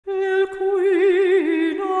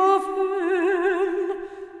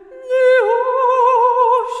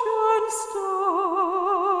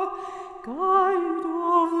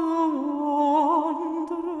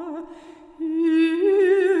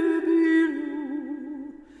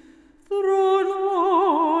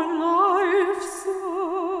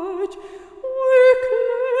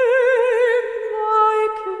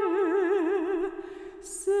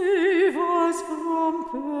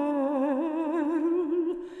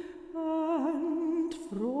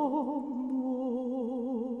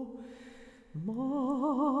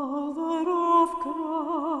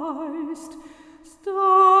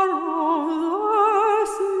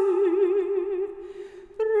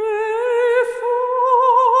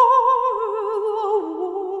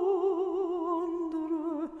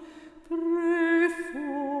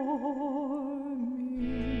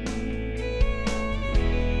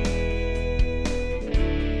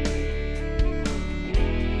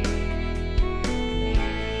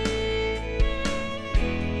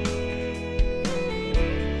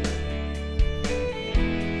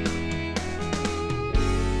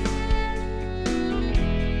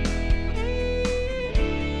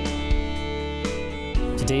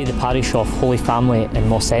Today the parish of Holy Family in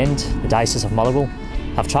Moss End, the Diocese of Motherwell,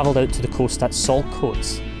 have travelled out to the coast at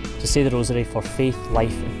Saltcoats to say the Rosary for faith,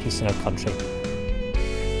 life and peace in our country.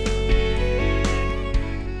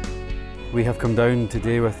 We have come down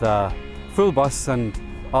today with a full bus and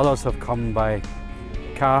others have come by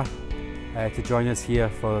car to join us here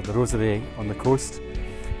for the Rosary on the coast.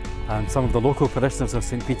 Some of the local parishioners of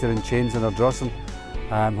St Peter in Chains in Ardrossan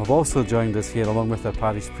have also joined us here along with their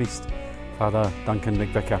parish priest, Father Duncan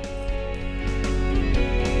McVicar.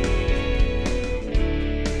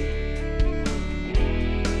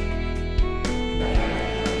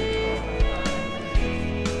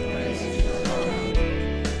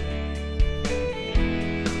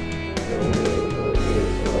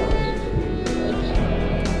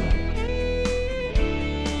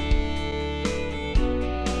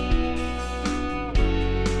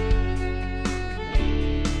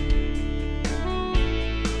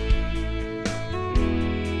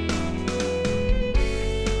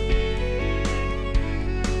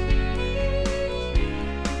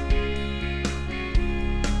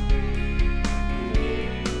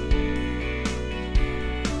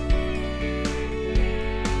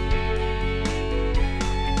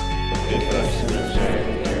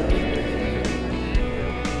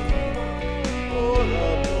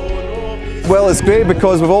 Well, it's great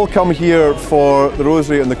because we've all come here for the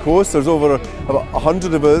Rosary on the coast. There's over about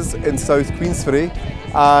 100 of us in South Queensferry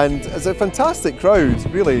and it's a fantastic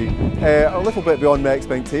crowd, really. A little bit beyond my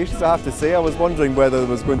expectations, I have to say. I was wondering whether there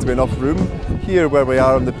was going to be enough room here where we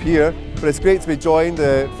are on the pier, but it's great to be joined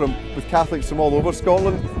with Catholics from all over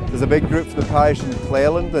Scotland. There's a big group from the parish in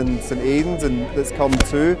Cleland and St Aidan's that's come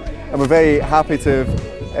too, and we're very happy to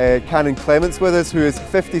have Canon Clements with us, who is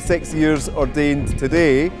 56 years ordained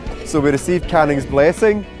today. So we received Canon's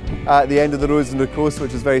blessing at the end of the Rosary on the Coast,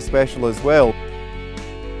 which is very special as well.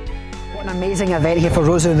 What an amazing event here for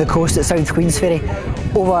Rosary on the Coast at South Queensferry.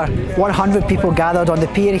 Over 100 people gathered on the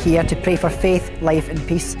pier here to pray for faith, life and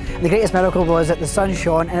peace. And the greatest miracle was that the sun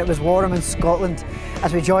shone and it was warm in Scotland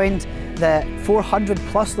as we joined the 400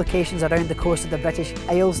 plus locations around the coast of the British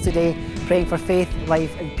Isles today, praying for faith,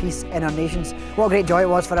 life and peace in our nations. What a great joy it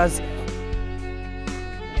was for us.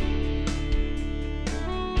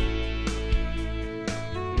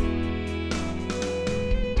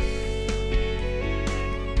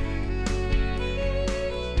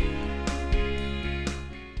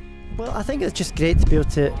 Well, I think it's just great to be able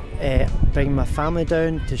to bring my family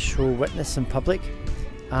down to show witness in public,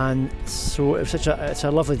 and so it's a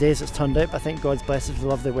lovely day as it's turned out. But I think God's blessed us with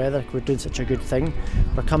lovely weather. We're doing such a good thing.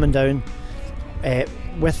 We're coming down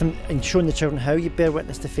with them and showing the children how you bear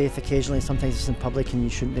witness to faith occasionally. Sometimes it's in public and you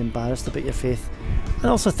shouldn't be embarrassed about your faith. And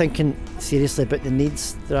also thinking seriously about the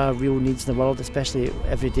needs. There are real needs in the world, especially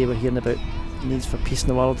every day we're hearing about needs for peace in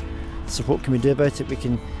the world. So what can we do about it? We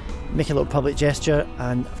can make a little public gesture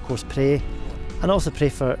and of course pray, and also pray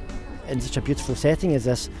for, in such a beautiful setting as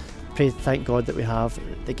this, pray, thank God that we have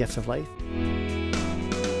the gift of life.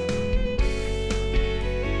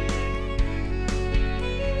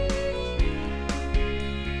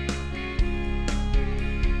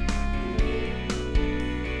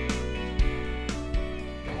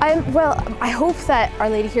 Well, I hope that Our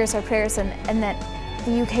Lady hears our prayers and that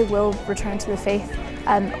the UK will return to the faith,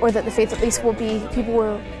 or that the faith at least will be, people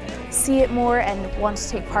will see it more and want to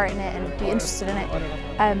take part in it and be interested in it.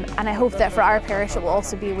 And I hope that for our parish it will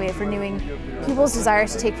also be a way of renewing people's desire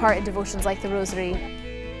to take part in devotions like the Rosary.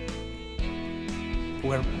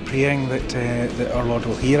 We're praying that our Lord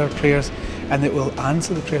will hear our prayers and that we'll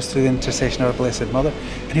answer the prayers through the intercession of our Blessed Mother,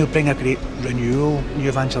 and He'll bring a great renewal, new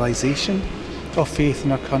evangelisation of faith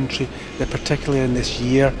in our country, that particularly in this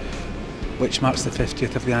year, which marks the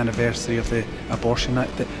 50th of the anniversary of the Abortion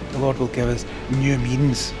Act, that the Lord will give us new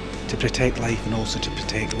means to protect life and also to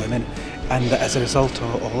protect women, and that as a result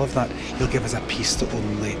of all of that, He'll give us a peace that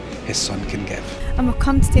only His Son can give. And we've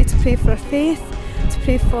come today to pray for our faith, to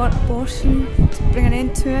pray for abortion, to bring an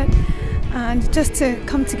end to it, and just to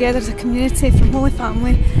come together as a community from Holy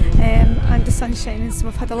Family, and the sun's shining, so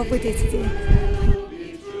we've had a lovely day today.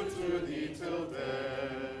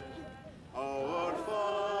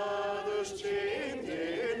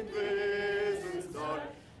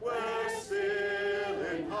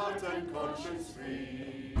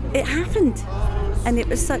 It happened, and it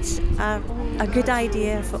was such a good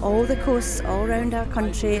idea for all the coasts all around our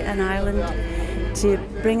country and Ireland to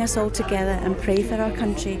bring us all together and pray for our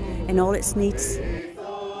country in all its needs.